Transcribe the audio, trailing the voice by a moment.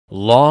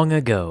Long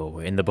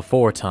ago, in the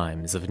before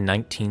times of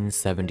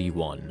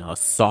 1971, a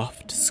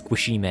soft,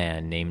 squishy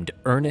man named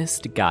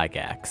Ernest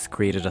Gygax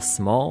created a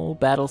small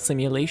battle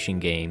simulation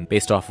game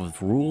based off of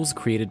rules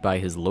created by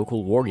his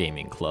local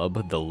wargaming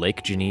club, the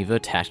Lake Geneva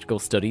Tactical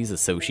Studies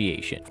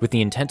Association, with the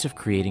intent of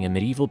creating a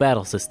medieval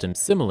battle system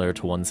similar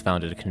to ones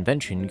found at a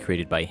convention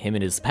created by him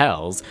and his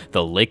pals,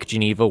 the Lake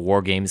Geneva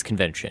Wargames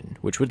Convention,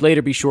 which would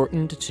later be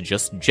shortened to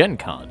just Gen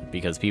Con,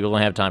 because people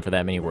don't have time for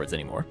that many words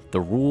anymore. The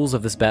rules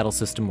of this battle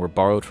system were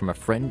borrowed from a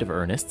friend of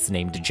Ernest's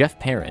named Jeff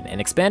Perrin and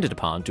expanded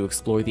upon to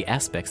explore the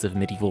aspects of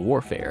medieval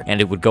warfare,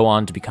 and it would go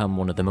on to become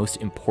one of the most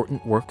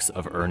important works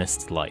of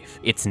Ernest's life.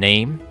 Its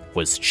name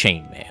was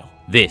Chainmail.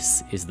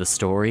 This is the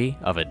story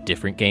of a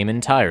different game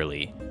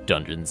entirely,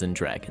 Dungeons &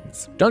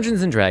 Dragons.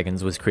 Dungeons &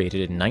 Dragons was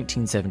created in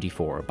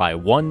 1974 by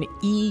one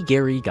E.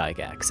 Gary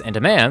Gygax and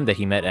a man that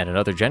he met at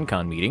another Gen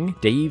Con meeting,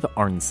 Dave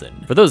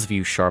Arneson. For those of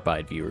you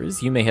sharp-eyed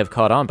viewers, you may have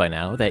caught on by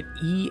now that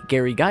E.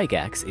 Gary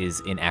Gygax is,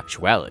 in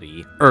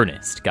actuality,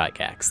 Ernest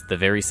Gygax, the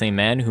very same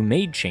man who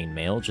made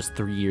Chainmail just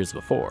 3 years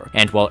before.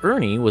 And while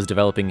Ernie was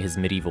developing his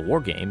medieval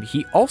wargame,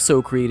 he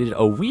also created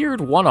a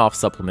weird one-off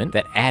supplement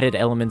that added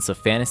elements of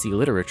fantasy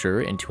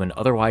literature into an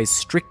otherwise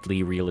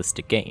strictly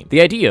realistic game.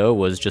 The idea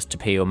was just to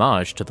pay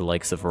homage to the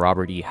likes of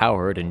Robert E.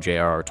 Howard and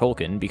J.R.R.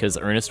 Tolkien, because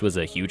Ernest was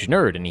a huge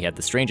nerd and he had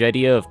the strange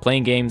idea of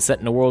playing games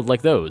set in a world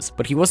like those,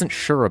 but he wasn't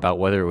sure about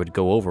whether it would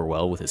go over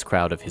well with his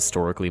crowd of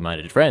historically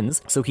minded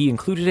friends, so he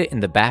included it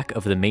in the back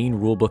of the main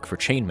rulebook for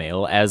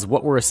Chainmail as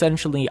what were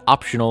essentially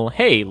optional,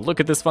 hey, look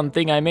at this fun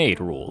thing I made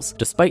rules.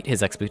 Despite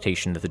his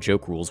expectation that the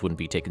joke rules wouldn't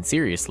be taken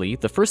seriously,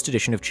 the first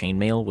edition of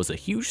Chainmail was a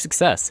huge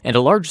success, and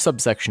a large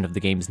subsection of the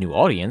game's new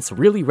audience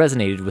really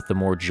resonated with the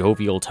more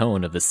jovial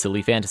tone of the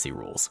silly fantasy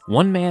rules.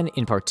 One man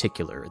in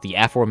particular, the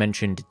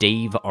aforementioned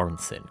Dave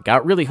Arneson,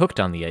 got really hooked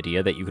on the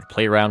idea that you could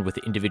play around with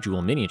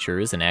individual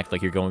miniatures and act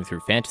like you're going through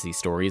fantasy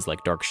stories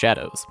like Dark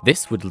Shadows.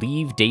 This would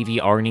leave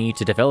Davvy Arnie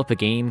to develop a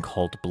game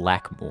called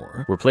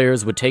Blackmoor, where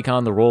players would take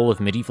on the role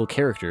of medieval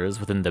characters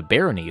within the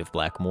barony of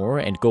Blackmoor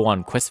and go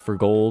on quests for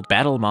gold,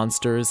 battle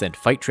monsters, and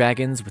fight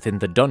dragons within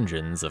the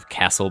dungeons of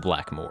Castle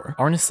Blackmoor.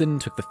 Arneson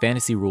took the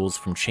fantasy rules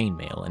from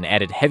Chainmail and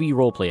added heavy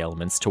roleplay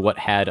elements to what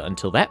had,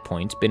 until that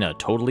point, been a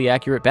totally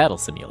accurate battle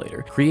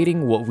simulator,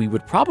 creating what we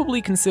would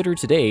probably consider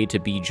today to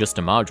be just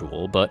a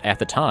module, but at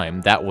the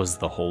time, that was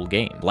the whole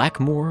game.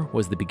 Blackmoor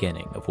was the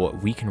beginning of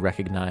what we can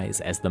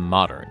recognize as the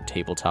modern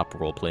tabletop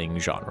role-playing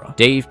genre.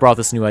 Dave brought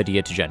this new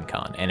idea to Gen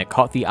Con, and it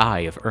caught the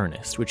eye of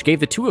Ernest, which gave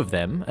the two of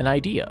them an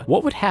idea.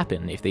 What would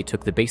happen if they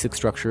took the basic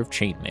structure of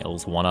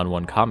Chainmail's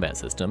one-on-one combat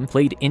system,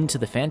 played into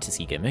the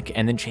fantasy gimmick,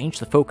 and then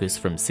changed the focus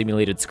from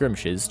simulated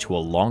skirmishes to a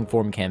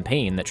long-form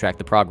campaign that tracked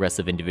the progress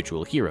of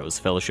individual heroes,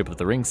 Fellowship of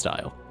the Ring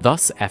style?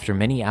 Thus, after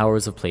many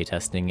hours of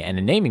playtesting and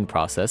a naming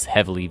process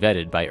heavily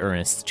vetted by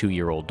Ernest's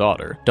 2-year-old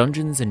daughter,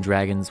 Dungeons &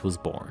 Dragons was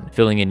born,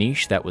 filling a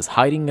niche that was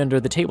hiding under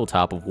the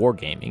tabletop of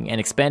wargaming and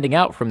expanding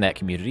out from that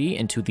community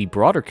into the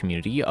broader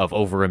community of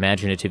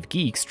over-imaginative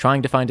geeks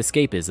trying to find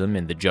escapism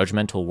in the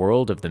judgmental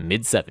world of the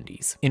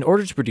mid-70s. In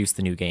order to produce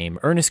the new game,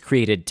 Ernest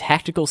created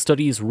Tactical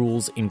Studies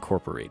Rules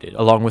Incorporated,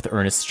 along with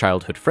Ernest's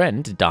childhood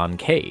friend, Don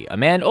Kay, a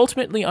man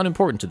ultimately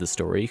unimportant to the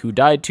story who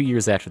died 2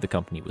 years after the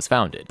company was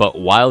founded. But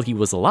while he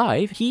was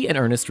alive, he and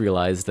Ernest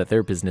realized that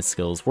their business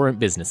skills weren't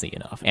businessy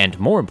enough, and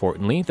more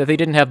importantly, that they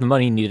didn't have the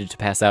money needed to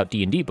pass out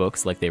D&D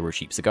books like they were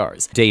cheap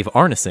cigars. Dave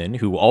Arneson,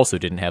 who also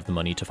didn't have the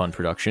money to fund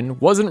production,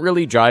 wasn't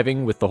really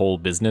jiving with the whole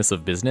business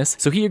of business,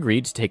 so he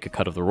agreed to take a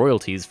cut of the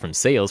royalties from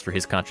sales for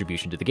his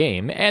contribution to the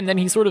game, and then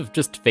he sort of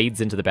just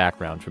fades into the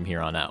background from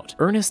here on out.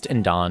 Ernest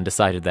and Don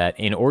decided that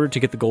in order to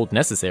get the gold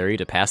necessary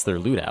to pass their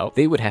loot out,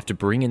 they would have to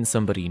bring in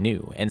somebody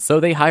new, and so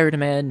they hired a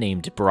man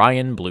named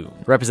Brian Bloom,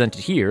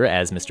 represented here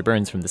as Mr.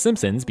 Burns from The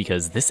Simpsons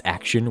because this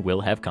action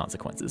will have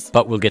consequences.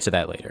 But we'll get to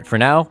that later. For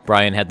now,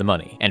 Brian had the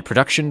money, and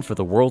production for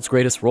the world's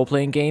greatest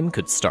role-playing game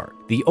could start.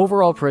 The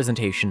overall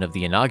presentation of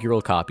the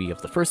inaugural copy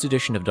of the first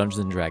edition of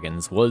Dungeons &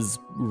 Dragons was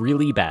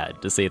really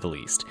bad, to say the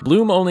least.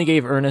 Bloom only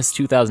gave Ernest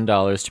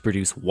 $2,000 to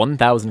produce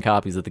 1,000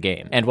 copies of the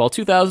game, and while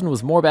 2,000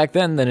 was more back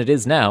then than it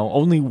is now,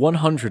 only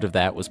 100 of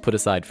that was put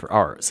aside for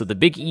art, so the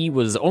Big E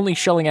was only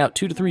shelling out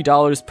 $2 to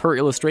 $3 per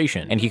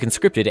illustration, and he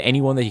conscripted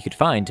anyone that he could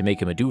find to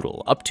make him a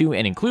doodle, up to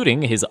and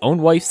including his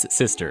own wife's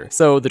sister.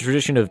 So the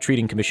tradition of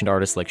treating commissioned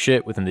artists like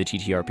shit within the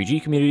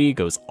TTRPG community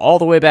goes all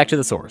the way back to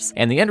the source,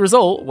 and the end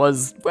result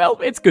was, well,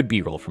 it's good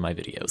B-roll for my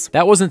videos.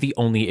 That wasn't the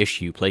only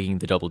issue plaguing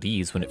the Double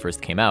Ds when it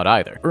first came out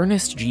either.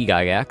 Ernest G.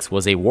 Gygax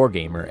was a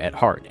wargamer at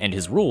heart, and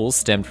his rules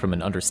stemmed from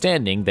an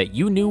understanding that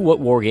you knew what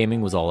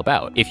wargaming was all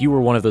about. If you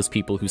were one of those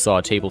people who saw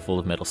a table full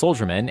of metal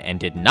soldiermen and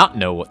did not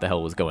know what the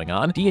hell was going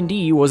on,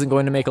 D&D wasn't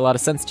going to make a lot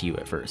of sense to you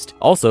at first.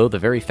 Also, the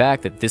very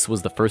fact that this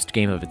was the first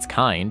game of its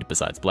kind,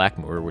 besides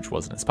Blackmoor, which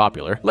wasn't as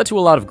popular, led to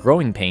a lot of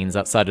growing pains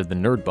outside of the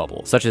nerd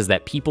bubble, such as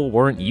that people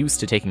weren't used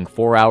to taking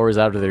 4 hours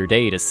out of their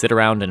day to sit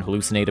around and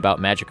hallucinate about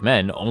magic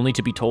men, only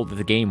to be told that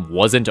the game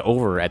wasn't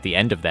over at the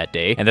end of that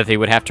day, and that they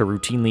would have to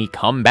routinely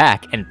come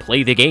back and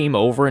play the game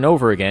over and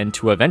over again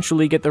to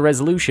eventually get the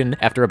resolution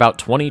after about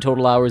 20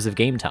 total hours of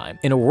game time.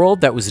 In a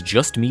world that was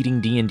just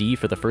meeting D&D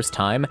for the first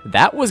time,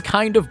 that was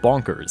kind of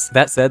bonkers.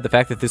 That said, the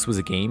fact that this was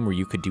a game where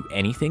you could do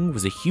anything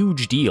was a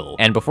huge deal,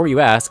 and before you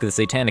ask, the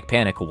Satanic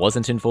Panic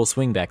wasn't in full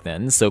swing back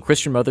then, so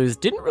Christian Mothers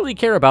didn't really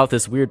care about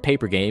this weird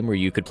paper game where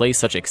you could play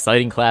such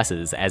exciting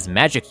classes as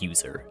Magic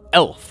User,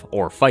 Elf,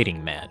 or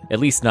Fighting Man. At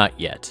least not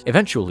yet.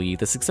 Eventually,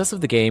 the success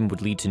of the game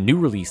would lead to new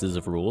releases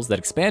of rules that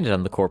expanded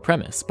on the core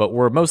premise, but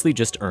were mostly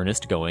just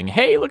Ernest going,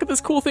 hey, look at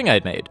this cool thing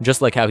I'd made,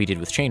 just like how he did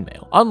with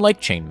Chainmail.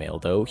 Unlike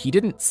Chainmail, though, he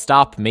didn't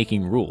stop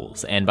making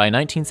rules, and by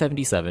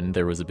 1977,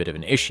 there was a bit of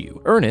an issue.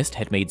 Ernest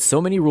had made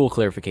so many rule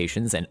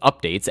clarifications and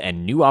updates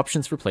and new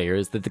options for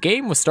players that the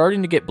game was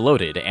starting to get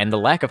bloated, and the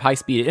lack of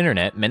high-speed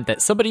internet meant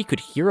that somebody could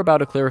hear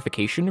about a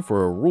clarification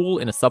for a rule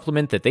in a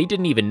supplement that they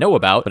didn't even know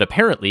about, but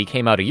apparently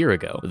came out a year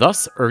ago.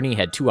 Thus, Ernie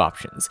had two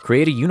options: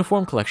 create a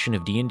uniform collection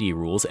of D&D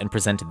rules and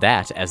present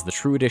that as the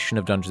true edition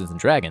of Dungeons &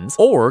 Dragons,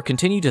 or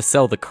continue to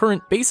sell the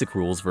current basic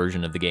rules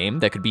version of the game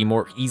that could be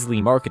more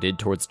easily marketed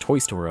towards toy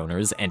store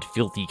owners and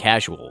filthy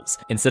casuals.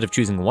 Instead of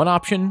choosing one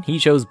option, he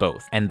chose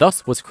both, and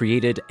thus was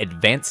created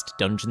Advanced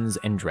Dungeons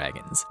 &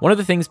 Dragons. One of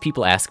the things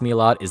people ask me a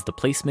lot is the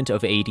placement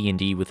of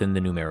AD&D within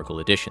the numerical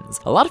editions.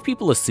 A lot of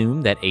people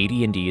assume that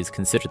AD&D is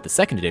considered the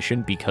second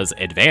edition because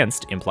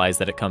Advanced implies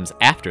that it comes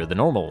after the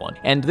normal one,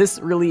 and this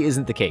really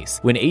isn't the case.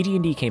 When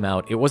AD&D came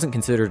out, it wasn't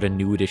considered a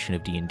new edition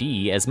of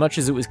D&D as much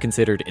as it was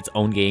considered its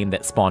own game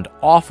that spawned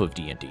off of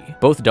D&D.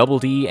 Both Double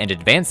D and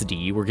Advanced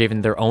D were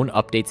given their own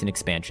updates and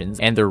expansions,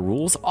 and their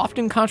rules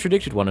often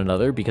contradicted one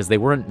another because they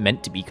weren't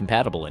meant to be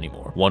compatible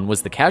anymore. One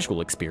was the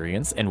casual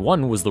experience, and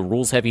one was the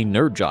rules-heavy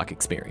nerd jock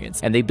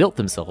experience, and they built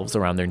themselves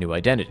around their new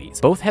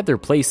identities. Both had their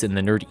place in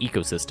the nerd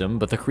ecosystem,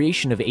 but the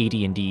creation of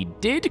AD&D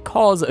did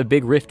cause a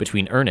big rift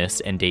between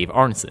Ernest and Dave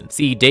Arneson.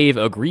 See, Dave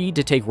agreed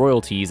to take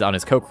royalties on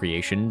his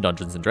co-creation,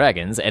 Dungeons &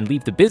 Dragons, and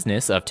leave the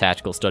business of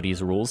Tactical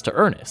Studies rules to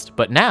Ernest.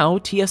 But now,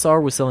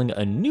 TSR was selling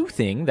a new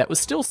thing that was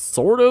still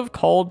sort of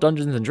called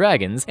Dungeons &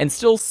 Dragons, and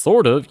still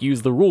sort of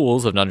used the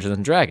rules of Dungeons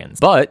 & Dragons.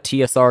 But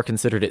TSR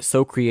considered it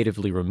so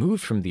creatively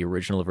removed from the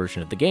original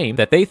version of the game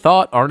that they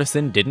thought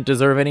Arneson didn't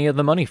deserve any of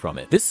the money from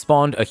it. This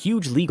spawned a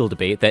huge legal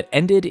debate that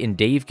ended in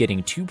Dave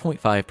getting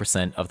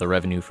 2.5% of the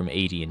revenue from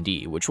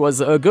AD&D, which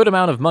was a good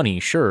amount of money,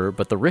 sure,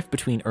 but the rift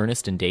between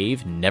Ernest and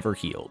Dave never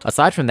healed.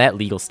 Aside from that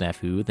legal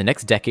snafu, the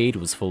next decade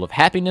was full of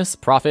happiness,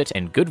 profit,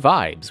 and good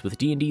vibes, with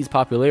D&D's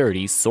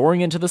popularity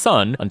soaring into the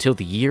sun until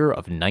the year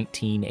of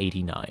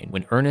 1989,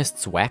 when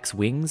Ernest's wax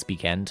wings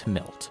began to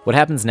melt. What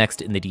happens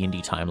next in the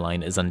D&D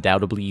timeline is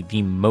undoubtedly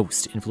the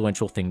most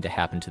influential thing to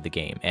happen to the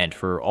game, and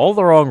for all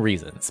the wrong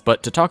reasons,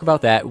 but to talk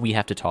about that, we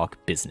have to talk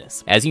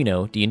business. As you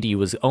know, D&D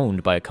was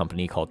owned by a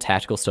company called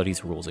Tactical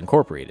Studies Rules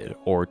Incorporated,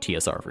 or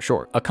TSR for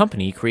short. A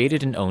company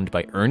created and owned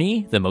by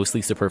Ernie, the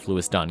mostly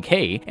superfluous Don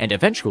Kay, and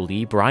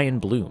eventually Brian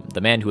Bloom,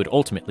 the man who had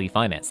ultimately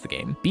financed the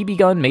game. BB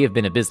Gunn may have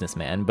been a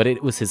businessman, but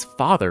it was his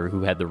father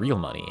who had the real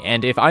money,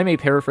 and if I may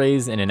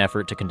paraphrase in an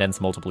effort to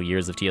condense multiple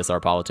years of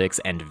TSR politics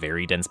and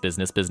very dense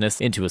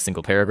business into a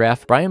single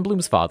paragraph, Brian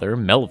Bloom's father,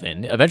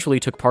 Melvin, eventually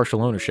took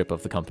partial ownership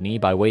of the company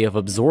by way of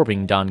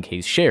absorbing Don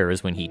Kay's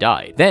shares when he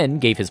died, then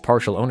gave his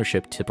partial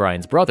ownership to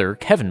Brian's brother,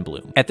 Kevin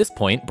Bloom. At this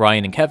point,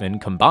 Brian and Kevin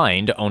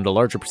combined owned a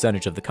larger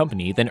percentage of the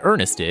company than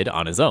Ernest did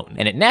on his own,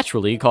 and it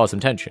naturally caused some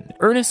tension.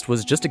 Ernest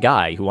was just a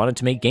guy who wanted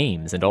to make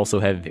games and also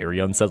have very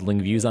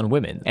unsettling views on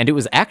women, and it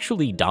was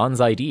actually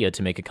Don's idea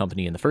to make a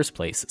company in the first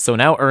place, so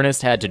now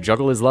Ernest had to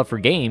juggle his love for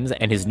games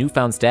and his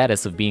newfound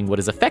status of being what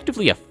is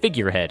effectively a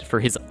figurehead for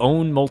his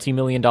own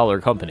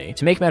multi-million-dollar company.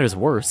 To make matters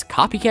worse,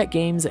 copycat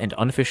games and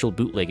unofficial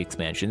bootleg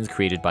expansions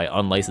created by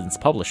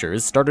unlicensed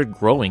publishers started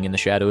growing in the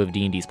shadow of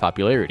D&D's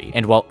popularity,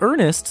 and while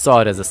Ernest saw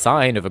it as a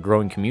sign of a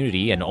growing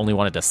community and only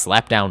wanted to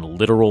slap down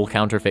literal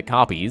counterfeit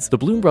copies, the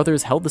Bloom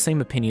brothers held the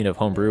same opinion of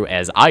homebrew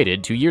as I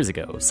did 2 years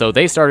ago, so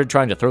they started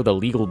trying to throw the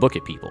legal book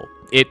at people.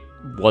 It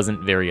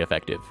wasn't very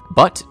effective.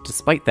 But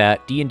despite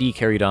that, D&D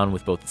carried on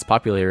with both its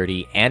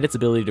popularity and its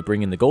ability to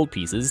bring in the gold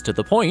pieces to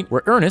the point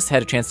where Ernest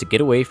had a chance to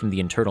get away from the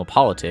internal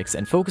politics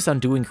and focus on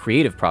doing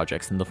creative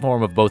projects in the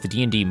form of both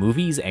D&D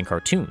movies and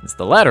cartoons,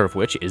 the latter of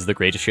which is the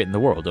greatest shit in the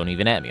world, don't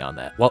even at me on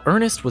that. While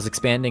Ernest was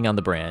expanding on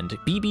the brand,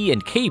 BB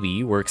and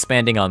KB were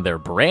expanding on their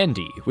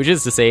brandy, which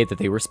is to say that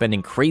they were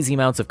spending crazy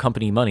amounts of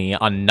company money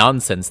on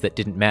nonsense that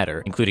didn't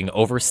matter, including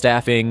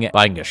overstaffing,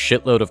 buying a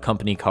shitload of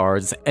company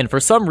cards, and for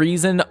some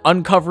reason,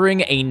 uncovering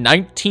a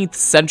 19th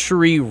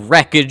century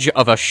wreckage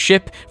of a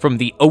ship from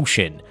the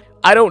ocean.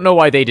 I don't know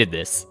why they did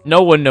this.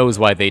 No one knows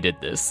why they did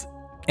this.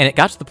 And it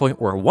got to the point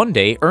where one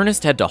day,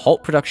 Ernest had to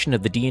halt production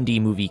of the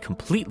D&D movie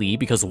completely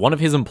because one of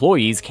his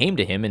employees came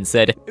to him and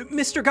said,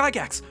 Mr.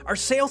 Gygax, our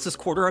sales this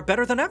quarter are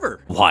better than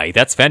ever. Why,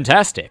 that's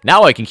fantastic.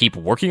 Now I can keep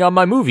working on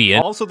my movie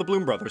and— Also, the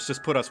Bloom brothers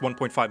just put us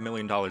 $1.5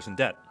 million in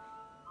debt.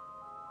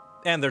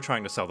 and they're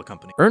trying to sell the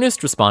company.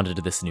 Ernest responded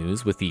to this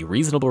news with the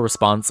reasonable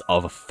response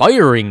of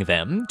firing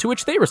them, to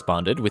which they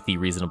responded with the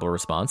reasonable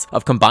response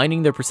of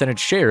combining their percentage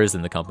shares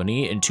in the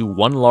company into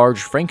one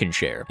large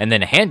Frankenshare, and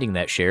then handing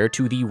that share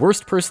to the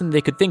worst person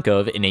they could think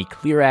of in a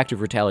clear act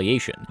of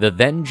retaliation, the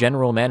then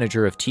general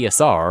manager of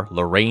TSR,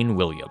 Lorraine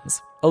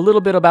Williams. A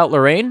little bit about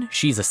Lorraine.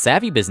 She's a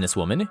savvy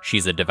businesswoman,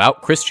 she's a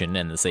devout Christian,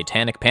 and the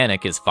satanic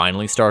panic is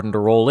finally starting to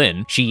roll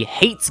in. She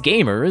hates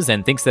gamers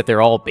and thinks that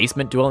they're all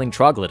basement-dwelling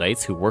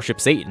troglodytes who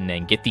worship Satan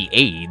and get the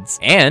AIDS.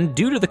 And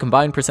due to the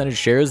combined percentage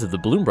shares of the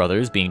Bloom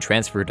brothers being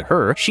transferred to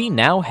her, she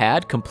now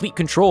had complete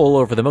control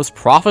over the most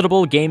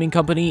profitable gaming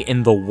company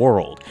in the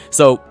world.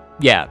 So,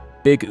 yeah,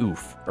 big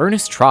oof.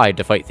 Ernest tried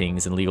to fight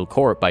things in legal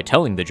court by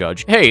telling the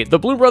judge, hey, the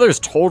Bloom brothers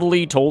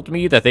totally told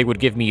me that they would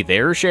give me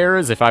their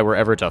shares if I were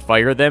ever to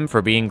fire them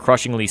for being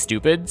crushingly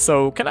stupid,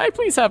 so can I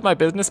please have my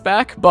business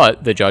back?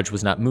 But the judge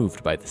was not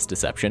moved by this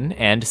deception,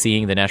 and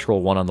seeing the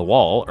natural one on the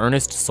wall,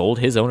 Ernest sold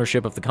his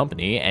ownership of the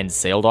company and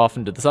sailed off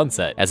into the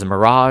sunset as a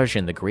mirage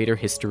in the greater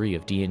history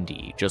of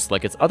D&D, just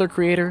like its other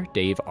creator,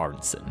 Dave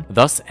Arneson.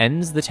 Thus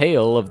ends the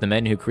tale of the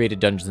men who created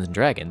Dungeons &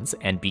 Dragons,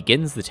 and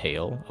begins the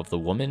tale of the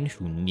woman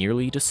who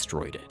nearly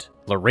destroyed it.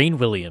 Lorraine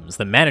Williams,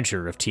 the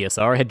manager of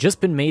TSR, had just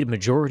been made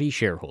majority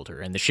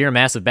shareholder, and the sheer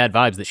mass of bad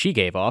vibes that she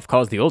gave off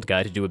caused the old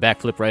guy to do a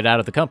backflip right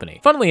out of the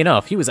company. Funnily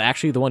enough, he was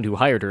actually the one who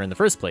hired her in the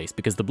first place,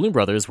 because the Bloom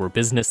brothers were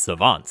business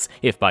savants.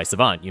 If by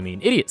savant you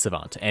mean idiot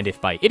savant, and if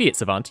by idiot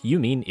savant you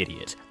mean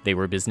idiot. They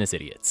were business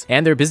idiots.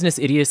 And their business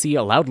idiocy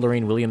allowed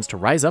Lorraine Williams to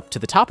rise up to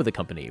the top of the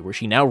company, where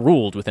she now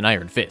ruled with an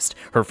iron fist.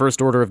 Her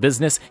first order of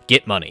business,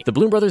 get money. The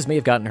Bloom brothers may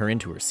have gotten her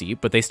into her seat,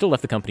 but they still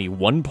left the company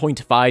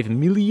 $1.5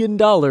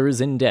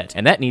 million in debt,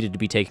 and that needed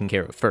to be taken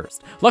care of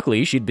first.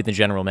 Luckily, she'd been the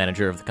general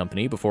manager of the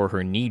company before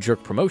her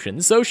knee-jerk promotion,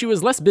 so she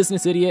was less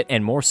business idiot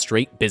and more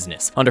straight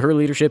business. Under her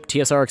leadership,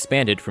 TSR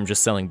expanded from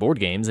just selling board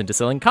games into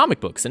selling comic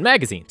books and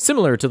magazines,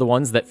 similar to the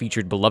ones that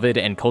featured beloved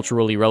and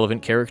culturally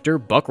relevant character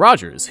Buck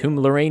Rogers, whom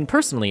Lorraine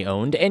personally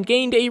owned and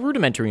gained a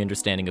rudimentary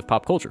understanding of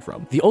pop culture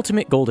from. The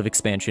ultimate goal of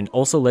expansion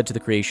also led to the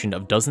creation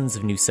of dozens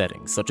of new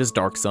settings, such as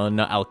Dark Sun,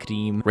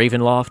 Al-Qadim,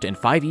 Ravenloft, and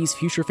 5e's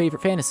future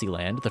favorite fantasy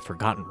land, the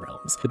Forgotten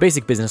Realms. The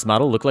basic business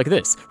model looked like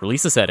this: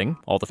 release a setting,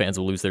 all the fans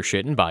will lose their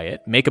shit and buy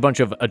it, make a bunch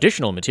of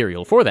additional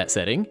material for that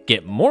setting,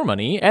 get more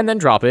money, and then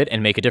drop it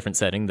and make a different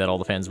setting that all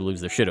the fans will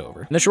lose their shit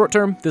over. In the short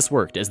term, this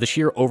worked, as the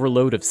sheer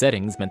overload of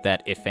settings meant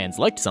that if fans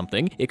liked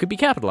something, it could be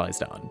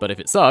capitalized on, but if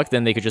it sucked,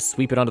 then they could just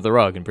sweep it under the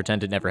rug and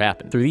pretend it never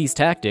happened. Through these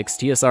tactics,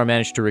 TSR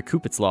managed to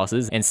recoup its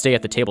losses and stay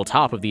at the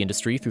tabletop of the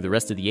industry through the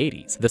rest of the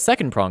 80s. The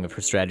second prong of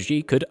her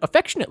strategy could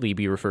affectionately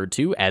be referred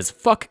to as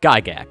fuck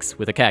Gygax,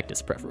 with a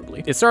cactus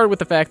preferably. It started with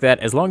the fact that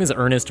as long as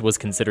Ernest was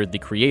considered the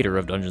creator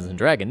of Dungeons &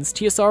 Dragons,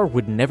 TSR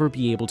would never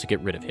be able to get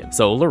rid of him.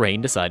 So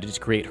Lorraine decided to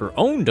create her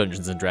own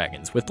Dungeons &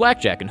 Dragons, with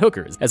blackjack and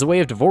hookers, as a way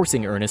of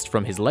divorcing Ernest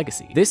from his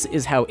legacy. This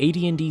is how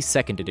AD&D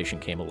 2nd edition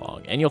came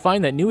along, and you'll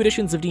find that new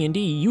editions of D&D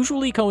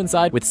usually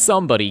coincide with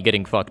somebody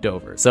getting fucked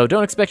over. So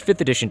don't expect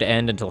 5th edition to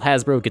end until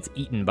Hasbro gets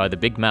eaten by the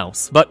big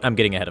mouse. But I'm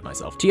getting ahead of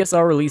myself.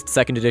 TSR released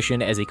 2nd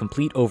edition as a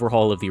complete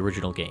overhaul of the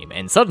original game,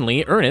 and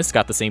suddenly Ernest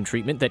got the same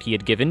treatment that he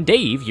had given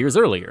Dave years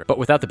earlier. But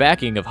without the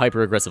backing of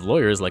hyper-aggressive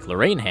lawyers like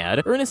Lorraine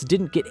had, Ernest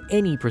didn't get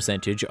any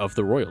percentage of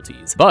the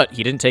royalties. But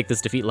he didn't take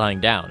this defeat lying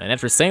down, and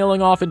after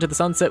sailing off into the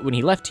sunset when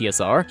he left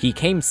TSR, he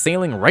came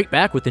sailing right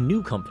back with a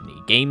new company,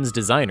 Games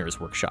Designers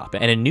Workshop,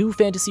 and a new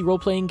fantasy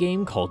role-playing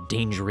game called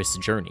Dangerous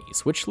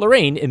Journeys, which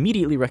Lorraine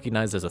immediately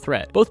recognized as a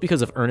threat, both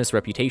because of Ernest's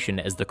reputation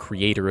as the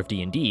creator of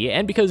D&D,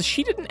 and because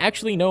she didn't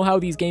actually know how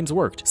these games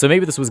worked. So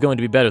maybe this was going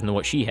to be better than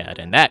what she had,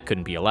 and that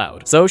couldn't be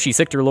allowed. So she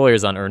sicked her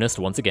lawyers on Ernest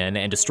once again,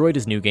 and destroyed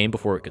his new game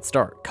before it could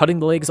start, cutting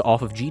the legs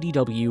off of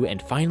GDW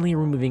and finally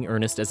removing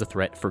Ernest as a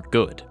threat for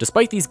good.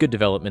 Despite these good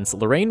developments,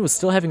 Lorraine was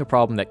still having a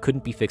problem that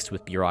couldn't be fixed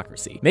with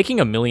bureaucracy. Making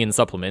a million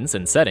supplements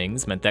and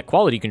settings meant that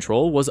quality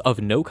control was of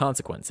no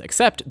consequence,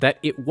 except that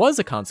it was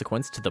a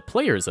consequence to the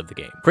players of the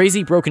game.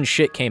 Crazy broken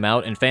shit came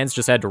out and fans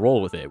just had to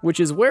roll with it, which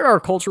is where our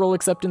cultural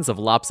acceptance of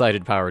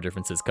lopsided power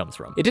differences comes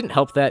from. It didn't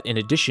help that, in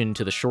addition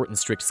to the short and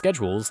strict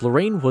schedules,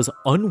 Lorraine was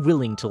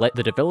unwilling to let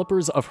the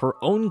developers of her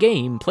own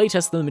game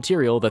playtest the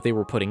material that they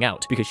were putting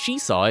out, because she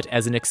saw it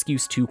as an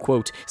excuse to,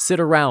 quote, sit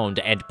around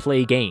and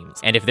play games.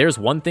 And if there's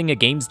one thing a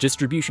games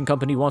distribution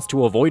company wants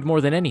to avoid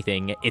more than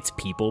anything, it's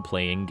people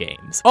playing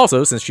games.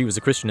 Also, since she was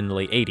a Christian in the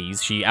late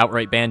 80s, she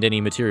outright banned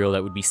any material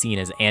that would be seen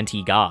as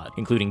anti-God,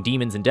 including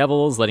demons and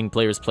devils, letting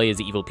players play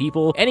as evil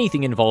people,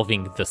 anything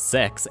involving the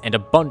sex, and a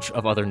bunch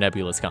of other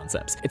nebulous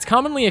concepts. It's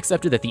commonly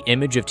accepted that the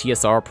image of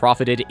TSR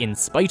profited in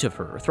spite of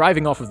her,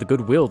 thriving off of the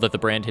goodwill that the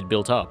brand had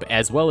built up,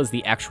 as well as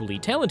the actually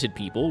talented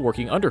people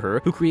working under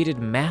her who created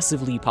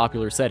massively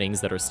popular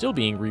settings that are still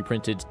being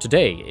reprinted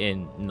today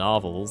in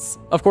novels.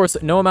 Of course,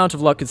 no amount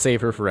of luck could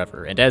save her forever.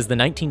 forever, and as the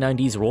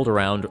 1990s rolled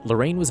around,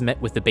 Lorraine was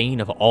met with the bane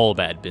of all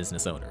bad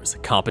business owners: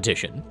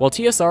 competition. While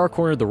TSR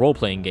cornered the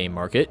role-playing game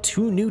market,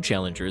 two new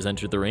challengers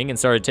entered the ring and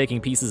started taking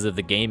pieces of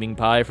the gaming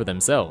pie for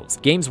themselves.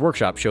 Games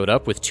Workshop showed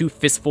up with two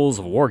fistfuls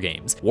of war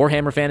games,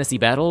 Warhammer Fantasy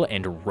Battle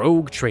and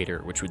Rogue Trader,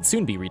 which would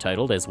soon be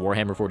retitled as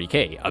Warhammer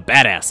 40k, a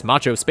badass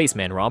macho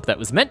spaceman romp that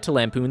was meant to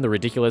lampoon the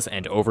ridiculous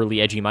and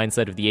overly edgy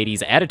mindset of the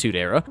 80s Attitude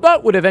Era,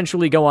 but would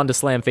eventually go on to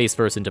slam face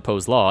first into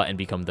Poe's Law and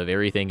become the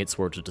very thing it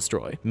swore to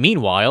destroy.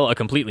 Meanwhile, a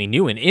completely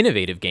new and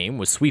innovative game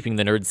was sweeping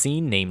the nerd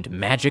scene named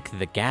Magic: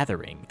 The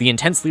Gathering, the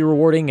intensely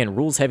rewarding and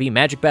rules-heavy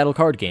Magic Battle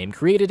card game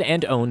created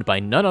and owned by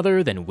none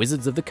other than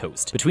Wizards of the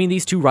Coast. Between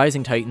these two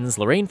rising titans,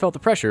 Lorraine felt the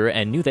pressure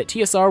and knew that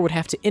TSR would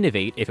have to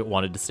innovate if it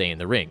wanted to stay in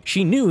the ring.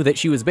 She knew that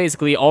she was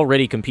basically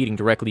already competing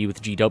directly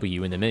with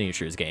GW in the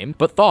miniatures game,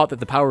 but thought that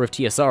the power of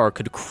TSR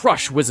could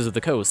crush Wizards of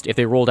the Coast if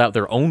they rolled out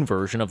their own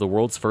version of the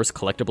world's first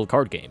collectible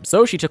card game.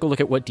 So she took a look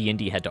at what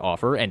D&D had to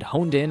offer and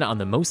honed in on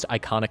the most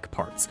iconic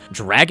parts: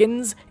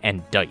 dragons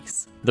and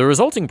dice. The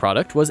resulting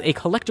product was a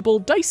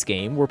collectible dice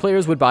game where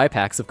players would buy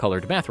packs of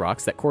colored math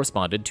rocks that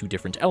corresponded to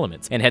different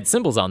elements, and had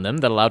symbols on them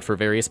that allowed for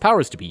various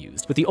powers to be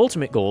used, with the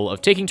ultimate goal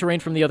of taking terrain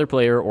from the other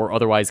player or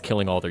otherwise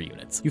killing all their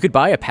units. You could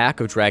buy a pack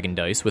of dragon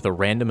dice with a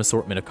random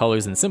assortment of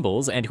colors and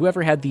symbols, and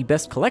whoever had the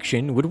best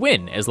collection would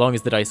win, as long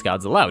as the dice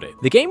gods allowed it.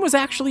 The game was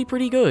actually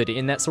pretty good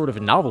in that sort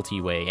of novelty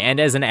way, and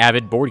as an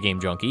avid board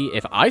game junkie,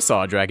 if I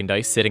saw a dragon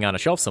dice sitting on a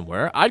shelf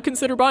somewhere, I'd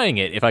consider buying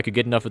it if I could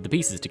get enough of the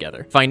pieces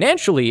together.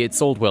 Financially, it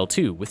sold well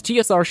too, with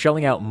TSR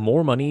shelling out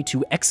more money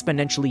to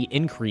exponentially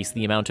increase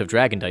the amount of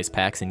dragon dice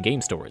packs in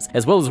game stores,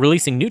 as well as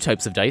releasing new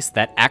types of dice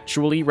that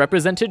actually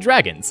represented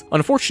dragons.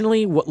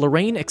 Unfortunately, what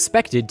Lorraine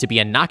expected to be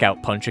a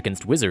knockout punch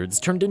against wizards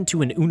turned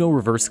into an Uno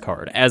reverse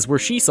card, as where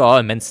she saw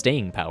immense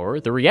staying power,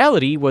 the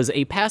reality was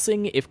a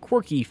passing, if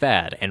quirky,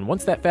 fad, and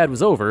once that fad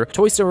was over,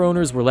 toy store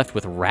owners were left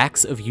with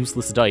racks of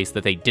useless dice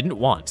that they didn't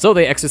want, so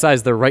they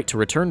exercised their right to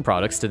return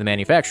products to the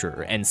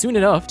manufacturer, and soon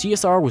enough,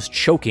 TSR was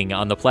choking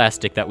on the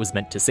plastic that was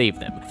meant to save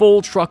them.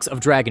 Full trucks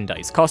of dragon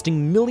dice,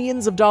 costing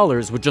millions of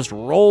dollars, would just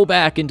roll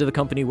back into the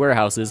company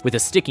warehouses with a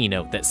sticky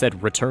note that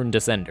said "Return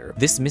to Sender."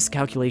 This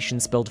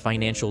miscalculation spelled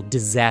financial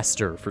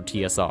disaster for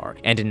TSR,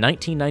 and in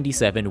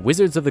 1997,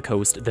 Wizards of the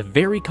Coast, the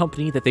very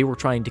company that they were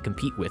trying to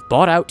compete with,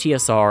 bought out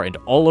TSR and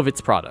all of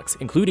its products,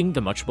 including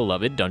the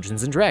much-beloved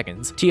Dungeons &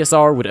 Dragons.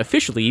 TSR would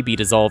officially be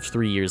dissolved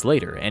 3 years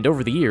later, and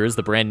over the years,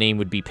 the brand name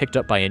would be picked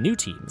up by a new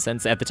team,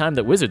 since at the time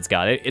that Wizards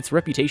got it, its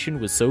reputation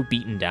was so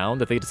beaten down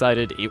that they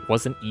decided it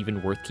wasn't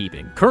even worth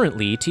keeping.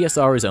 Currently, TSR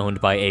is owned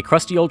by a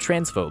crusty old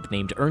transphobe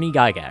named Ernie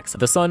Gygax,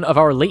 the son of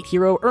our late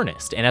hero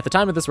Ernest, and at the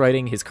time of this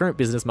writing, his current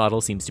business model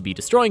seems to be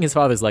destroying his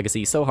father's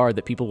legacy so hard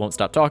that people won't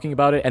stop talking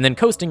about it, and then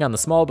coasting on the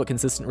small but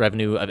consistent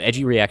revenue of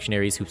edgy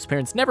reactionaries whose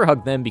parents never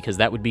hugged them because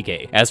that would be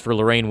gay. As for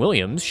Lorraine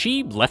Williams,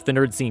 she left the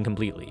nerd scene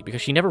completely,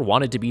 because she never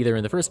wanted to be there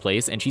in the first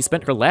place, and she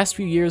spent her last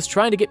few years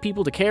trying to get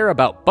people to care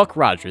about Buck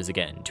Rogers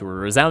again, to a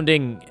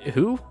resounding,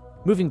 who?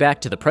 Moving back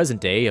to the present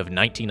day of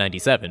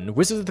 1997,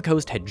 Wizards of the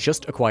Coast had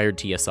just acquired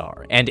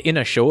TSR, and in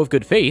a show of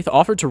good faith,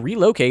 offered to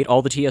relocate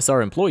all the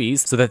TSR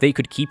employees so that they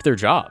could keep their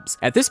jobs.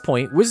 At this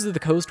point, Wizards of the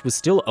Coast was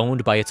still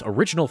owned by its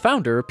original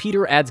founder,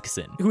 Peter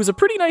Adskison, who was a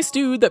pretty nice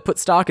dude that put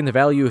stock in the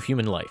value of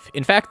human life.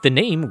 In fact, the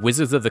name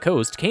Wizards of the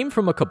Coast came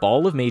from a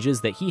cabal of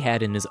mages that he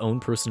had in his own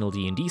personal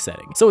D&D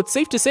setting, so it's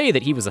safe to say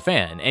that he was a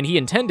fan, and he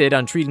intended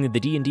on treating the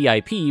D&D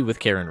IP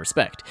with care and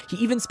respect. He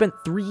even spent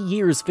 3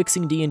 years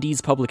fixing D&D's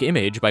public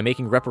image by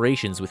making reparations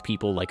with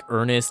people like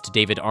Ernest,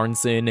 David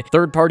Arnson,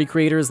 third-party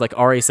creators like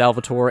R.A.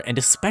 Salvatore, and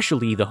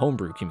especially the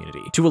homebrew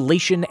community, to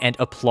elation and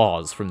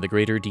applause from the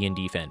greater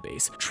D&D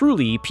fanbase.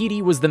 Truly,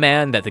 PD was the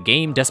man that the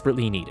game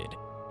desperately needed.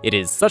 It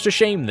is such a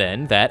shame,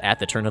 then, that at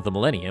the turn of the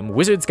millennium,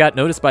 Wizards got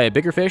noticed by a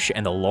bigger fish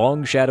and the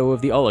long shadow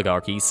of the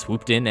oligarchy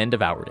swooped in and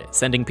devoured it,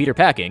 sending Peter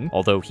packing,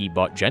 although he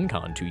bought Gen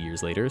Con 2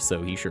 years later,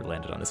 so he sure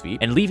landed on his feet,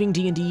 and leaving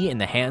D&D in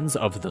the hands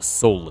of the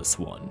Soulless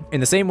One. In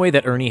the same way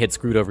that Ernie had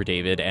screwed over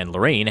David and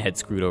Lorraine had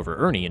screwed over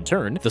Ernie in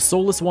turn, the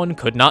Soulless One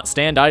could not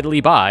stand idly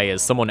by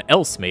as someone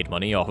else made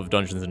money off of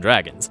Dungeons &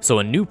 Dragons, so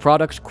a new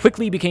product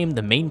quickly became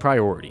the main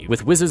priority,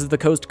 with Wizards of the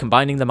Coast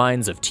combining the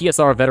minds of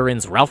TSR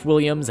veterans Ralph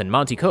Williams and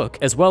Monty Cook,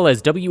 as well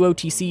as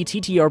WOTC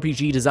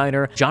TTRPG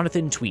designer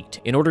Jonathan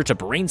Tweet, in order to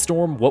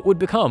brainstorm what would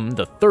become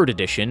the 3rd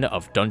edition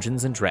of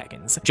Dungeons &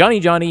 Dragons.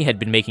 Johnny had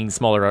been making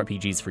smaller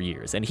RPGs for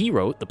years, and he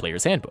wrote the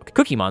Player's Handbook.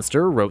 Cookie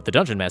Monster wrote the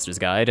Dungeon Master's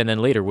Guide, and then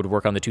later would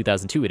work on the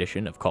 2002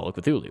 edition of Call of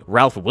Cthulhu.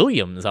 Ralph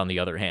Williams, on the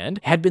other hand,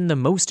 had been the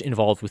most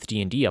involved with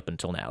D&D up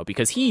until now,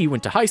 because he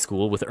went to high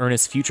school with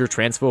Ernest's future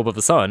transphobe of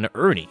a son,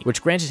 Ernie,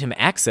 which granted him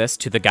access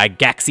to the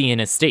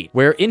Gygaxian estate,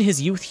 where in his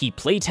youth he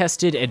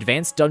playtested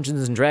advanced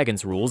Dungeons &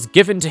 Dragons rules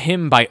given to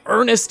him by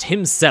Ernest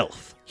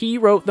himself. He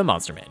wrote the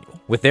Monster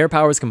Manual. With their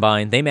powers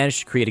combined, they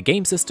managed to create a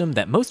game system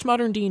that most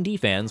modern D&D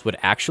fans would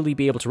actually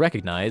be able to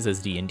recognize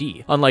as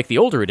D&D, unlike the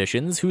older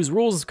editions, whose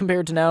rules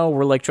compared to now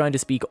were like trying to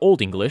speak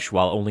Old English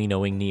while only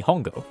knowing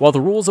Nihongo. While the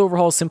rules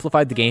overhaul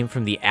simplified the game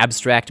from the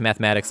abstract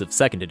mathematics of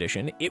 2nd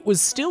edition, it was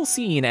still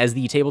seen as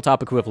the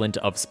tabletop equivalent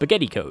of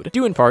spaghetti code,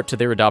 due in part to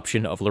their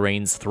adoption of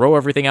Lorraine's throw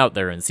everything out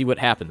there and see what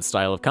happens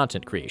style of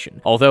content creation.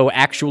 Although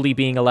actually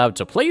being allowed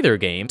to play their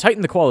game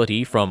tightened the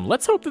quality from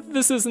let's hope that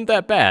this isn't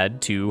that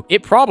bad to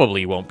it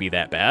probably won't be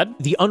that bad.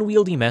 The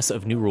unwieldy mess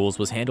of new rules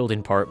was handled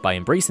in part by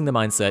embracing the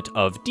mindset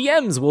of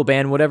DMs will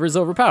ban whatever's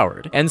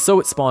overpowered, and so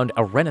it spawned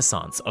a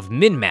renaissance of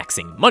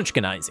min-maxing,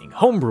 munchkinizing,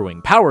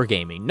 homebrewing, power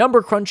gaming,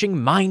 number crunching,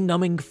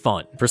 mind-numbing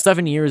fun. For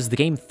 7 years, the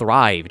game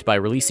thrived by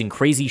releasing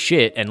crazy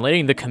shit and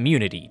letting the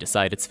community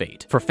decide its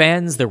fate. For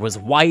fans, there was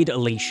wide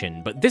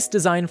elation, but this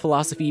design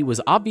philosophy was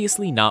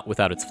obviously not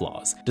without its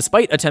flaws.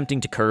 Despite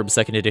attempting to curb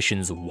 2nd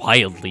edition's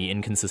wildly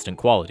inconsistent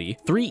quality,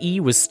 3E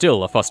was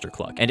still a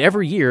fustercluck, and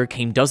every year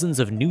came dozens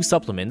of new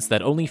supplements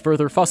that only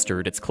further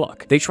fustered its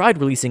cluck. They tried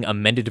releasing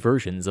amended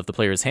versions of the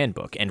player's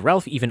handbook, and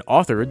Ralph even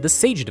authored the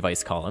Sage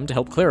Advice column to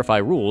help clarify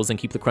rules and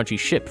keep the crunchy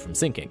ship from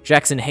sinking.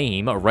 Jackson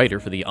Haim, a writer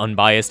for the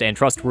unbiased and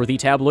trustworthy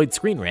tabloid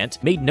Screen Rant,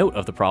 made note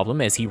of the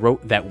problem as he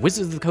wrote that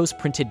Wizards of the Coast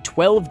printed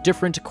 12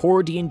 different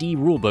core D&D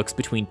rulebooks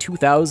between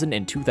 2000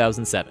 and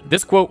 2007.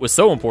 This quote was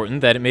so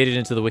important that it made it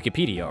into the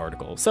Wikipedia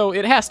article, so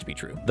it has to be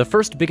true. The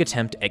first big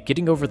attempt at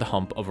getting over the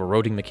hump of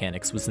eroding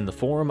mechanics was in the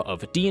form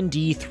of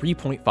D&D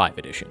 3.5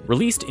 edition,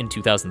 released in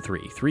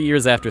 2003, 3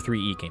 years after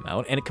 3E came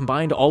out, and it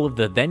combined all of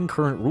the then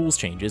current rules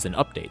changes and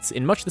updates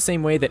in much the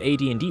same way that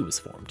AD&D was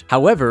formed.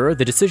 However,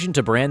 the decision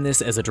to brand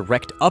this as a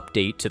direct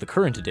update to the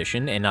current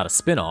edition and not a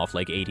spin-off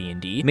like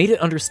AD&D made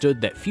it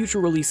understood that future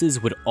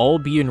releases would all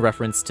be in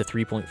reference to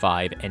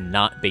 3.5 and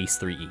not base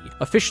 3E,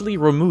 officially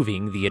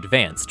removing the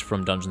Advanced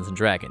from Dungeons &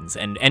 Dragons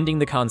and ending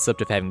the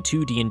concept of having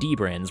two D&D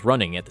brands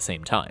running at the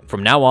same time.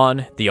 From now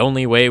on, the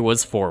only way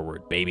was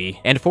forward,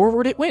 baby. And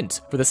forward it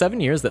went. For the 7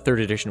 years that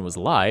 3rd edition was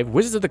live,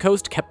 Wizards of the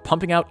Coast kept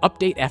pumping out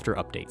update after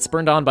update,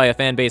 spurned on by a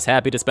fanbase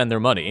happy to spend their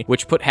money,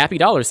 which put happy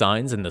dollar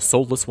signs in the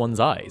soulless one's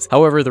eyes.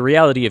 However, the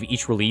reality of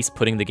each release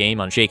putting the game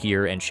on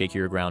shakier and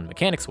shakier ground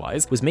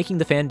mechanics-wise was making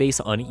the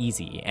fanbase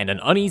uneasy, and an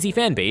uneasy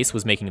fanbase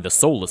was making the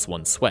soulless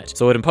one sweat.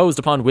 So it imposed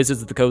upon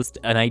Wizards of the Coast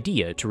an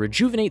idea to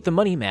rejuvenate the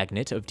money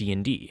magnet of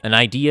D&D, an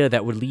idea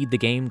that would lead the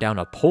game down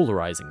a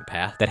polarizing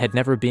path that had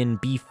never been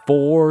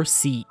before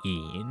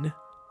seen.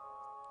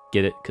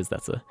 Get it? Because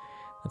that's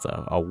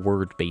a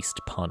word-based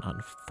pun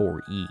on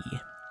 4E.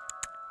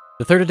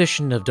 The 3rd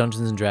edition of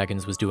Dungeons &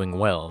 Dragons was doing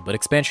well, but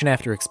expansion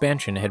after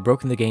expansion had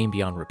broken the game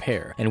beyond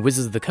repair, and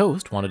Wizards of the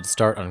Coast wanted to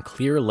start on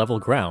clear, level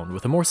ground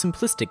with a more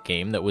simplistic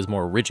game that was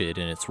more rigid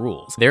in its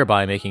rules,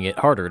 thereby making it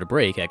harder to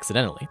break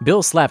accidentally.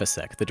 Bill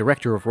Slavisek, the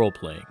director of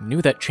role-playing,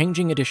 knew that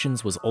changing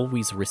editions was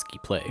always risky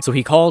play, so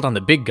he called on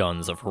the big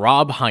guns of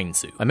Rob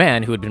Heinzu, a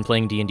man who had been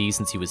playing D&D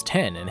since he was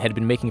 10 and had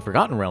been making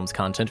Forgotten Realms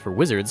content for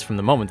Wizards from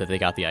the moment that they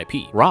got the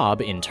IP.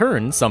 Rob, in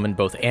turn, summoned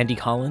both Andy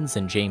Collins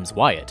and James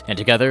Wyatt, and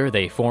together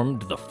they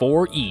formed the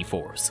 4E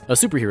Force, a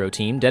superhero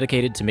team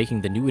dedicated to making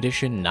the new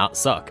edition not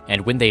suck,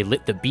 and when they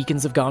lit the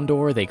beacons of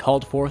Gondor, they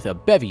called forth a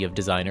bevy of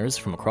designers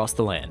from across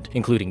the land,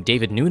 including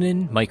David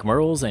Noonan, Mike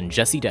Merles, and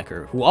Jesse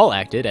Decker, who all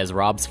acted as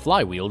Rob's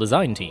flywheel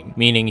design team,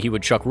 meaning he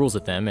would chuck rules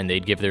at them and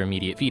they'd give their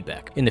immediate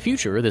feedback. In the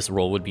future, this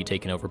role would be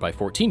taken over by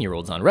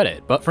 14-year-olds on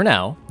Reddit, but for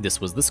now, this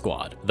was the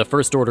squad. The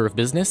first order of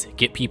business,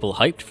 get people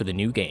hyped for the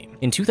new game.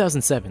 In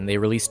 2007, they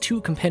released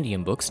 2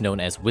 compendium books known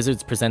as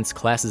Wizards Presents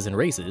Classes and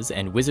Races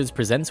and Wizards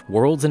Presents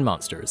Worlds and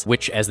Monsters,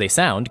 which, as they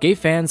sound, gave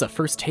fans a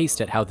first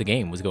taste at how the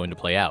game was going to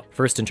play out,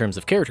 first in terms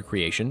of character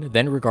creation,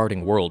 then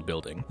regarding world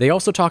building. They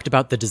also talked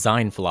about the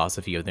design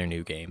philosophy of their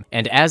new game,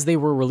 and as they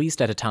were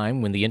released at a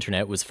time when the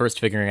internet was first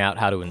figuring out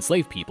how to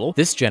enslave people,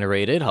 this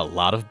generated a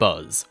lot of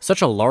buzz.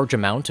 Such a large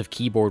amount of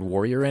keyboard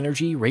warrior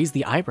energy raised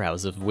the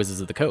eyebrows of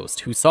Wizards of the Coast,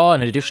 who saw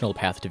an additional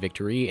path to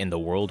victory in the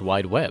World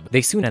Wide Web.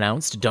 They soon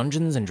announced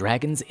Dungeons &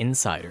 Dragons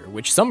Insider,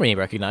 which some may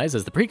recognize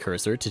as the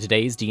precursor to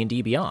today's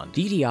D&D Beyond.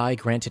 DDI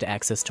granted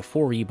access to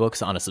 4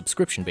 ebooks on a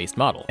subscription-based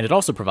model, and it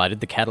also provided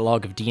the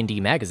catalog of D&D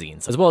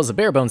magazines, as well as a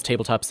bare-bones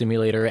tabletop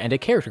simulator and a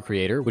character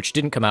creator, which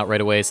didn't come out right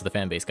away so the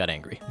fanbase got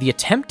angry. The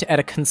attempt at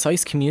a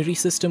concise community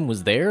system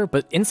was there,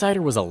 but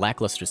Insider was a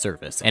lackluster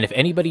service, and if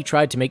anybody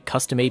tried to make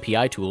custom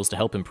API tools to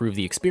help improve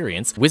the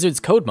experience, Wizards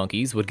code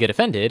monkeys would get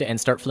offended and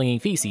start flinging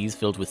feces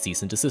filled with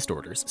cease and desist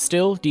orders.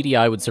 Still,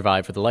 DDI would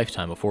survive for the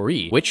lifetime of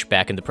 4E, which,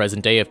 back in the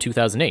present day of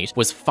 2008,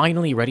 was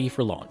finally ready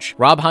for launch.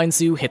 Rob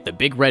Heinzu hit the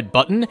big red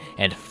button,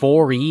 and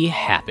 4E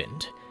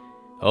happened.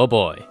 Oh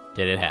boy,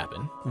 did it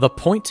happen. The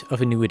point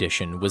of a new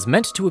edition was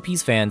meant to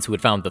appease fans who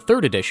had found the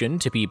 3rd edition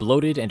to be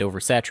bloated and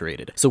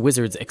oversaturated, so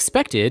Wizards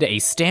expected a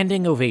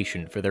standing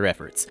ovation for their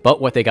efforts.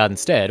 But what they got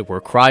instead were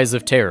cries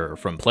of terror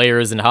from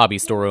players and hobby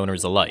store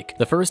owners alike.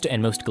 The first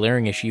and most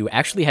glaring issue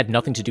actually had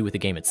nothing to do with the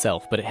game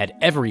itself, but it had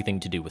everything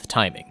to do with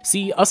timing.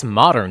 See, us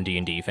modern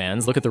D&D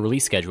fans look at the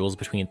release schedules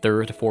between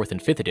 3rd, 4th,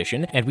 and 5th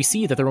edition, and we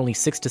see that they're only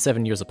 6 to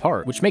 7 years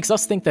apart, which makes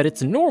us think that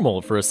it's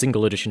normal for a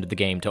single edition to the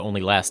game to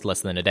only last less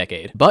than a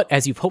decade. But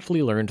as you've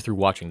hopefully learned through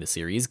watching the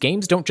series,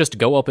 games don't just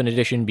go up an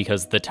edition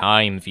because the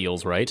time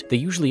feels right. They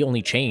usually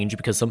only change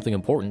because something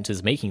important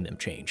is making them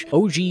change.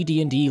 OG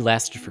D&D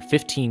lasted for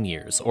 15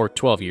 years, or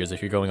 12 years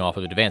if you're going off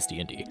of Advanced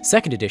D&D.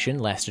 2nd edition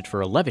lasted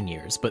for 11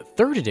 years, but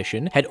 3rd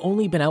edition had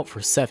only been out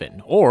for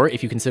 7, or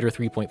if you consider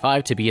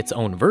 3.5 to be its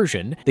own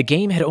version, the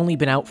game had only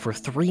been out for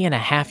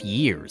 3.5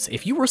 years.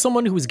 If you were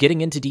someone who was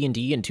getting into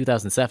D&D in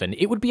 2007,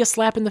 it would be a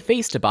slap in the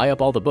face to buy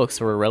up all the books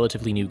for a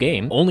relatively new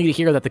game, only to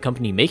hear that the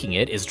company making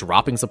it is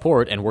dropping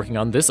support and working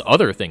on this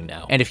other thing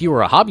now. And if you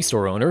were a hobby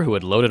store owner who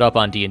had loaded up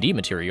on D&D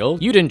material,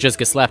 you didn't just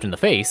get slapped in the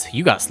face,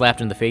 you got slapped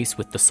in the face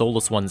with the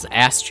Soulless One's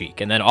ass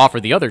cheek, and then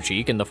offered the other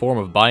cheek in the form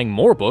of buying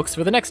more books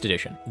for the next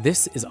edition.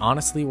 This is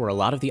honestly where a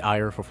lot of the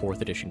ire for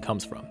 4th edition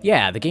comes from.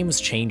 Yeah, the game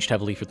was changed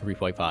heavily for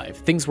 3.5.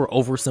 Things were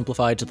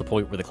oversimplified to the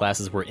point where the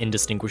classes were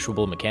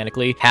indistinguishable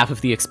mechanically, half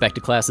of the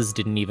expected classes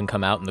didn't even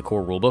come out in the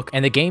core rulebook,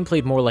 and the game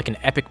played more like an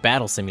epic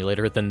battle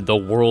simulator than the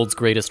world's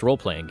greatest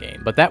role-playing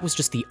game, but that was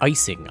just the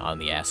icing on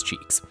the ass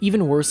cheeks.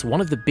 Even worse,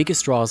 one of the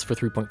biggest draws for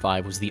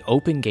 3.5 was the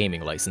open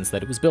gaming license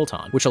that it was built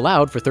on, which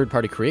allowed for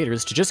third-party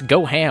creators to just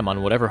go ham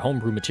on whatever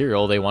homebrew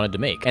material they wanted to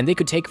make, and they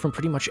could take from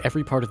pretty much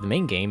every part of the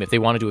main game if they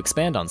wanted to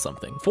expand on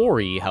something.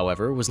 4E,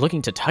 however, was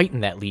looking to tighten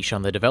that leash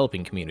on the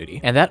developing community,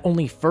 and that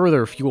only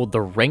further fueled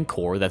the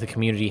rancor that the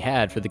community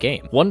had for the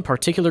game. One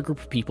particular group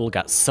of people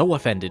got so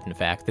offended, in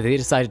fact, that they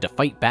decided to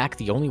fight back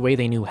the only way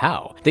they knew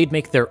how. They'd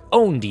make their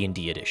own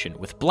D&D edition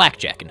with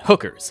blackjack and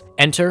hookers.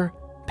 Enter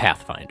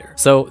Pathfinder.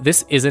 So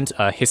this isn't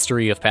a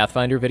history of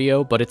Pathfinder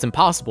video, but it's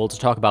impossible to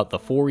talk about the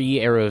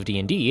 4E era of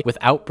D&D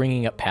without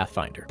bringing up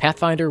Pathfinder.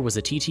 Pathfinder was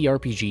a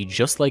TTRPG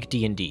just like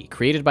D&D,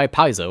 created by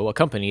Paizo, a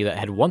company that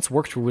had once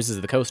worked for Wizards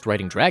of the Coast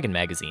writing Dragon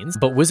magazines,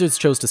 but Wizards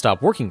chose to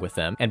stop working with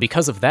them, and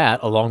because of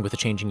that, along with the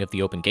changing of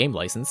the open game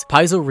license,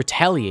 Paizo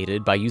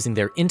retaliated by using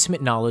their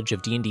intimate knowledge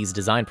of D&D's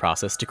design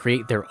process to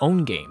create their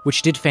own game,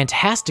 which did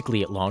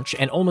fantastically at launch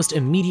and almost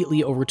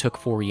immediately overtook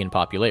 4E in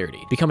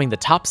popularity, becoming the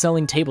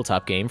top-selling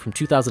tabletop game from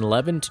 2011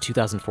 to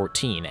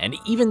 2014, and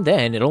even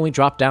then, it only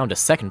dropped down to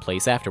 2nd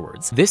place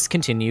afterwards. This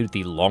continued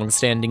the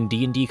long-standing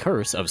D&D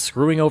curse of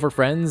screwing over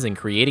friends and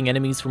creating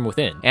enemies from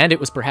within, and it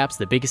was perhaps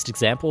the biggest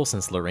example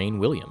since Lorraine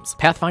Williams.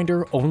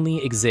 Pathfinder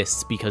only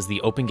exists because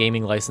the open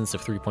gaming license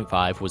of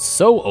 3.5 was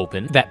so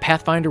open that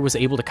Pathfinder was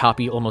able to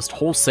copy almost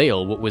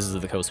wholesale what Wizards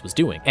of the Coast was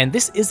doing. And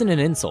this isn't an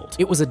insult,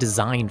 it was a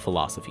design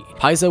philosophy.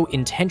 Paizo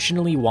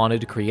intentionally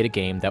wanted to create a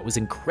game that was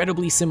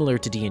incredibly similar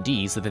to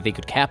D&D so that they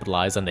could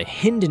capitalize on the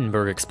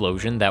Hindenburg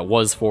explosion that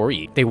was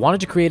 4E. They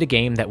wanted to create a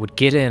game that would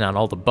get in on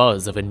all the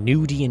buzz of a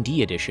new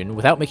D&D edition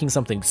without making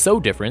something so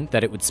different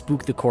that it would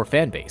spook the core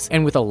fanbase.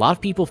 And with a lot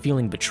of people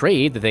feeling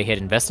betrayed that they had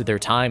invested their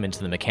time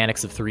into the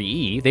mechanics of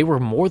 3E, they were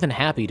more than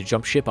happy to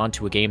jump ship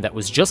onto a game that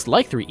was just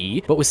like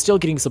 3E, but was still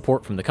getting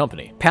support from the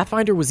company.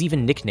 Pathfinder was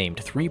even nicknamed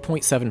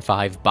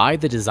 3.75 by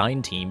the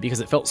design team because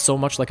it felt so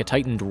much like a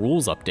tightened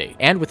rules update.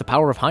 And with the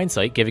power of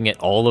hindsight giving it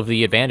all of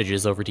the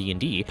advantages over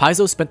D&D,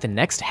 Paizo spent the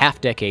next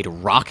half-decade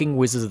rocking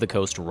Wizards of the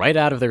Coast right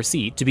out of their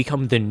seat to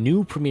become the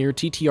new premier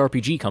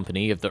TTRPG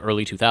company of the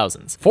early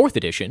 2000s. 4th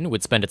edition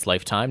would spend its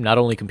lifetime not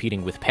only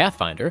competing with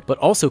Pathfinder, but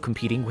also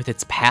competing with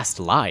its past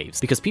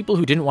lives, because people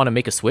who didn't want to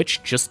make a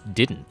switch just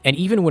didn't. And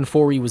even when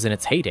 4E was in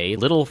its heyday,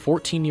 little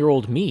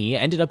 14-year-old me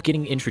ended up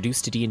getting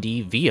introduced to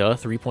D&D via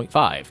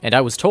 3.5, and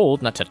I was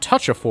told not to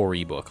touch a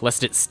 4E book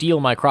lest it steal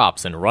my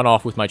crops and run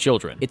off with my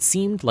children. It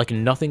seemed like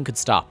nothing could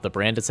stop the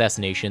brand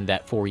assassination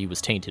that 4E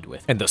was tainted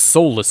with, and the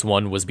Soulless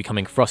One was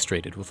becoming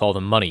frustrated with all the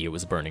money it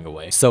was burning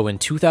away. So in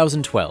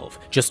 2012,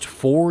 just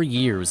 4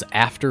 years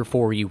after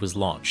 4E was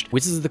launched,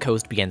 Wizards of the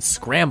Coast began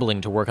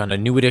scrambling to work on a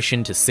new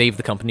edition to save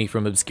the company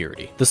from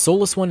obscurity. The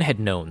Soulless One had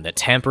known that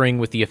tampering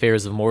with the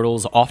affairs of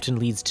mortals often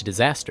leads to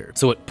disaster,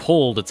 so it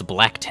pulled its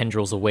black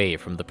tendrils away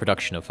from the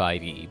production of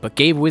 5E, but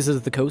gave Wizards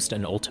of the Coast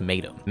an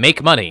ultimatum.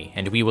 Make money,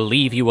 and we will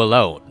leave you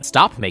alone.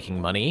 Stop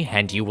making money,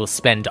 and you will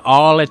spend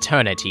all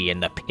eternity in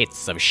the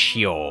pits of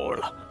Sheol.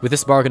 With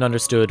this bargain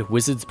understood,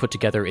 Wizards put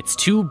together its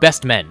 2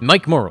 best men,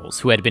 Mike Mearls,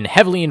 who had been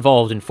heavily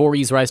involved in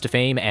 4E's rise to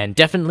fame and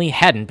definitely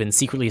hadn't been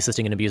secretly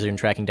assisting an abuser in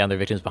tracking down their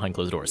victims behind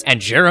closed doors, and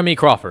Jeremy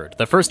Crawford,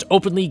 the first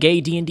openly gay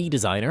D&D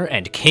designer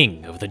and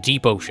king of the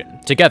deep ocean.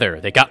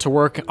 Together, they got to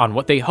work on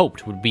what they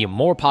hoped would be a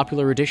more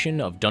popular edition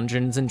of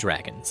Dungeons &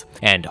 Dragons.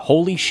 And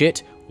holy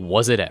shit,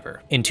 was it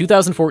ever. In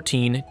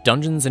 2014,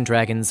 Dungeons &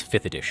 Dragons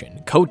 5th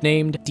edition,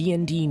 codenamed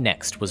D&D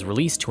Next, was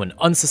released to an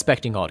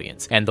unsuspecting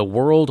audience, and the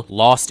world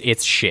lost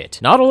its shit.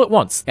 Not all at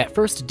once. At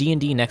first,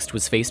 D&D Next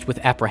was faced with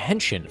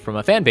apprehension from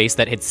a fanbase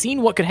that had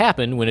seen what could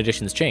happen when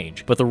editions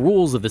change, but the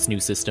rules of this new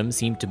system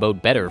seemed to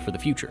bode better for the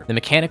future. The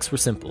mechanics were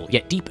simple,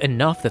 yet deep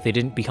enough that they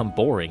didn't become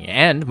boring,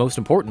 and, most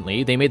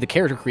importantly, they made the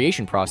character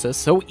creation process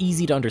so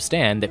easy to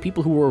understand that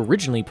people who were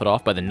originally put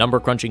off by the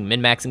number-crunching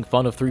min-maxing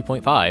fun of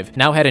 3.5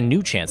 now had a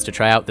new chance to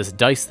try out this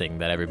dice thing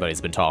that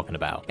everybody's been talking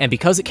about. And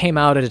because it came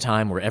out at a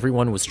time where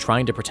everyone was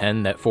trying to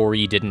pretend that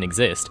 4e didn't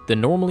exist, the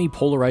normally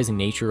polarizing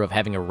nature of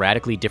having a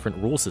radically different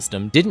rule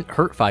system didn't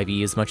hurt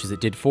 5e as much as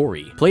it did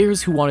 4e.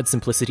 Players who wanted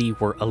simplicity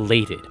were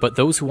elated, but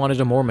those who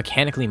wanted a more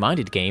mechanically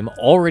minded game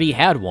already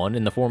had one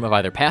in the form of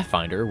either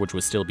Pathfinder, which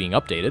was still being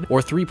updated,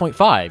 or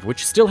 3.5,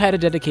 which still had a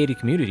dedicated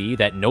community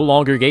that no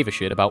longer gave a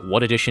shit about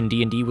what edition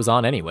D&D was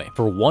on anyway.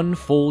 For one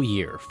full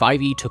year,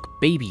 5e took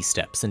baby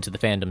steps into the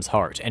fandom's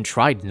heart and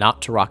tried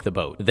not to rock the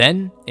boat.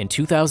 Then, in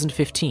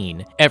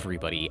 2015,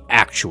 everybody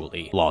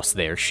actually lost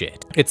their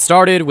shit. It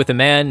started with a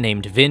man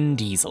named Vin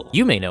Diesel.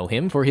 You may know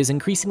him for his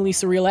increasingly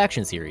surreal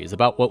action series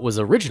about what was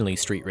originally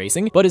street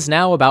racing, but is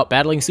now about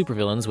battling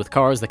supervillains with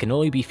cars that can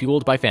only be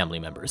fueled by family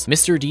members.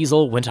 Mr.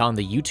 Diesel went on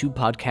the YouTube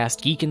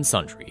podcast Geek and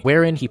Sundry,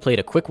 wherein he played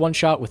a quick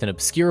one-shot with an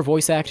obscure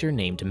voice actor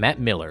named Matt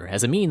Miller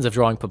as a means of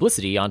drawing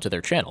publicity onto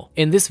their channel.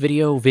 In this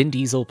video, Vin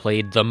Diesel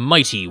played the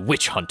mighty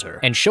witch hunter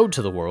and showed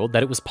to the world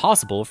that it was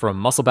possible for a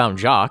muscle-bound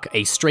jock,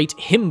 a straight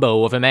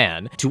himbo of a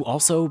man, to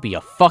also be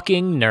a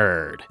fucking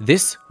nerd.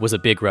 This was a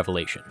big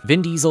revelation.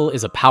 Vin Diesel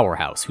is a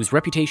powerhouse whose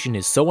reputation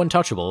is so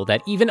untouchable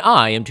that even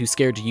I am too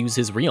scared to use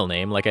his real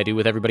name like I do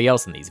with everybody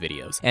else in these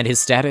videos. And his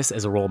status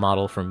as a role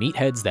model for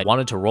meatheads that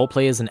wanted to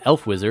roleplay as an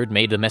elf wizard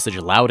made the message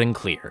loud and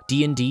clear.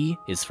 D&D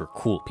is for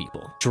cool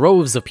people.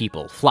 Droves of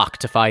people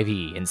flocked to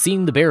 5e, and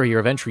seeing the barrier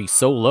of entry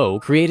so low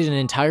created an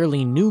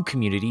entirely new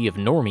community of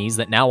normies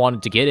that now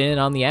wanted to get in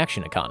on the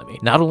action economy.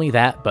 Not only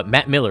that, but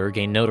Matt Miller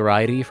gained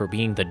notoriety for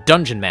being the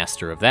dungeon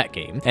master of that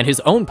game, and his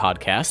own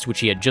podcast, which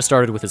he had just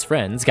started with his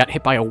friends, got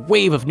hit by a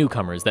wave of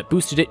newcomers that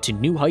boosted it to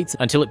new heights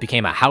until it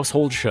became a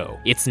household show.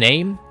 Its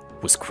name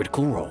was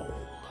Critical Role.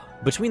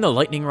 Between the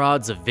lightning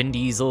rods of Vin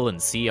Diesel and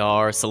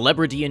CR,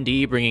 celebrity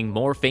D&D bringing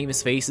more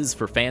famous faces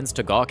for fans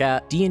to gawk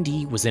at,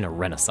 D&D was in a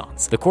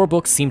renaissance. The core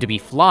books seemed to be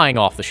flying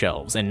off the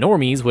shelves, and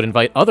normies would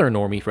invite other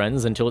normie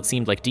friends until it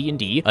seemed like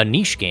D&D, a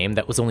niche game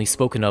that was only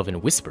spoken of in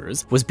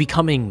whispers, was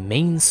becoming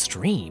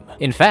mainstream.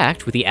 In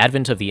fact, with the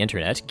advent of the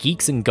internet,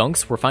 geeks and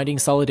gunks were finding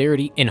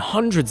solidarity in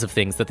hundreds of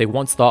things that they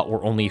once thought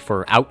were only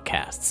for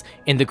outcasts.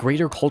 In the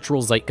greater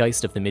cultural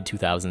zeitgeist of the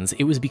mid-2000s,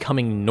 it was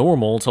becoming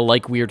normal to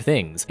like weird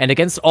things, and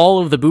against all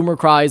of the boomer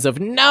cries of,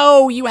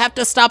 "No, you have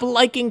to stop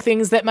liking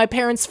things that my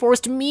parents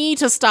forced me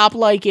to stop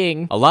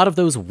liking," a lot of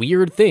those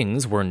weird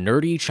things were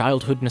nerdy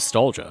childhood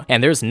nostalgia,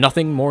 and there's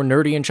nothing more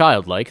nerdy and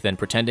childlike than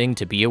pretending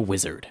to be a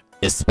wizard.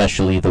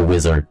 Especially the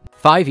wizard.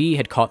 5e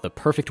had caught the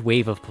perfect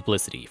wave of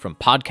publicity from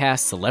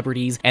podcasts,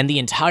 celebrities, and the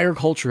entire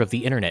culture of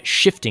the internet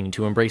shifting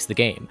to embrace the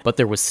game, but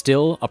there was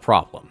still a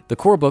problem. The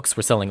core books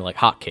were selling like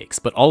hotcakes,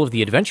 but all of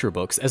the adventure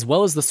books, as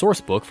well as the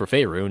source book for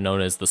Faerû, known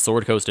as the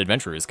Sword Coast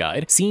Adventurer's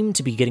Guide, seemed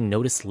to be getting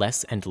noticed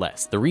less and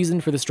less. The reason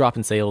for this drop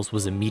in sales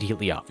was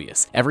immediately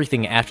obvious.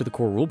 Everything after the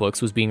core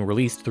rulebooks was being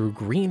released through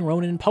Green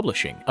Ronin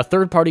Publishing, a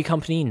third-party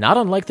company not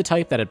unlike the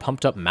type that had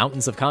pumped up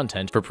mountains of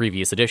content for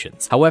previous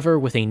editions. However,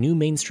 with a new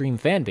mainstream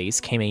fanbase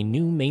came a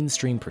new mainstream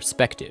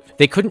perspective.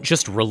 They couldn't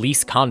just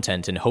release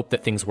content and hope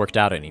that things worked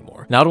out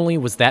anymore. Not only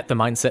was that the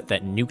mindset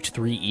that nuked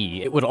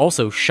 3e, it would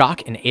also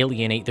shock and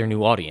alienate their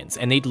new audience,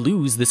 and they'd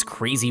lose this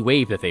crazy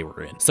wave that they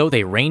were in. So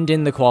they reined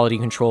in the quality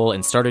control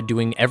and started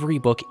doing every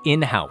book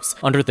in-house,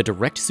 under the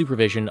direct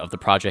supervision of the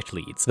project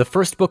leads. The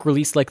first book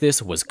released like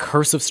this was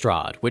Curse of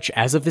Strahd, which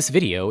as of this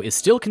video is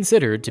still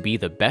considered to be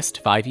the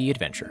best 5e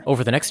adventure.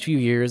 Over the next few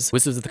years,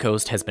 Wizards of the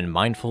Coast has been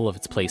mindful of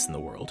its place in the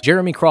world.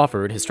 Jeremy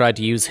Crawford has tried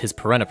to use his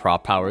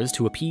Perenniprop powers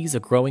to appease a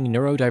growing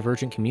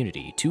neurodivergent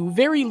community to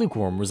very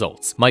lukewarm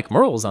results. Mike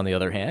Merles, on the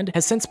other hand,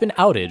 has since been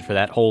outed for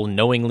that whole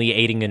knowingly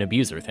aiding an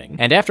abuser thing,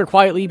 and after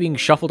quietly being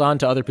shuffled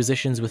onto other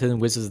positions within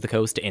Wizards of the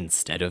Coast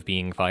instead of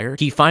being fired,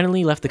 he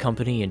finally left the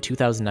company in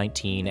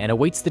 2019 and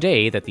awaits the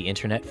day that the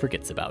internet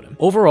forgets about him.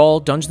 Overall,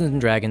 Dungeons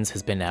 & Dragons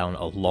has been down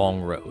a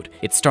long road.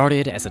 It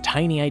started as a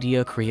tiny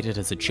idea created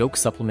as a joke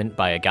supplement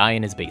by a guy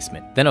in his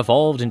basement, then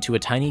evolved into a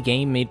tiny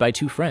game made by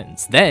two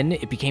friends. Then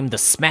it became the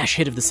smash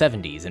hit of the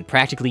 70s and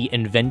practically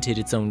invented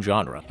its own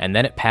genre, and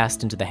then it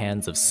passed into the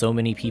hands of so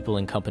many people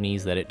and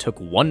companies that it took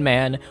one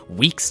man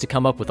weeks to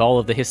come up with all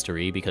of the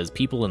history because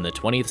people in the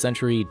 20th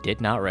century did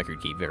not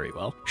record keep very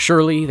well.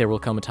 Surely there will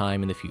come a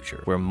time in the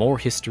future where more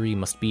history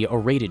must be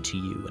orated to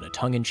you in a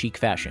tongue-in-cheek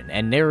fashion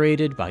and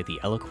narrated by the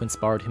eloquence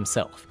bard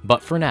himself.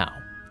 But for now,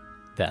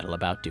 that'll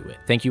about do it.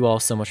 Thank you all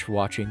so much for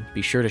watching.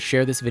 Be sure to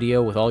share this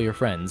video with all your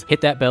friends,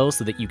 hit that bell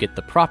so that you get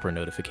the proper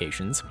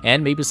notifications,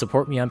 and maybe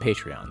support me on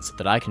Patreon so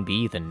that I can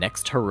be the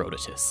next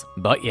Herodotus.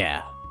 But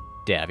yeah,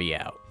 Davvy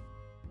out.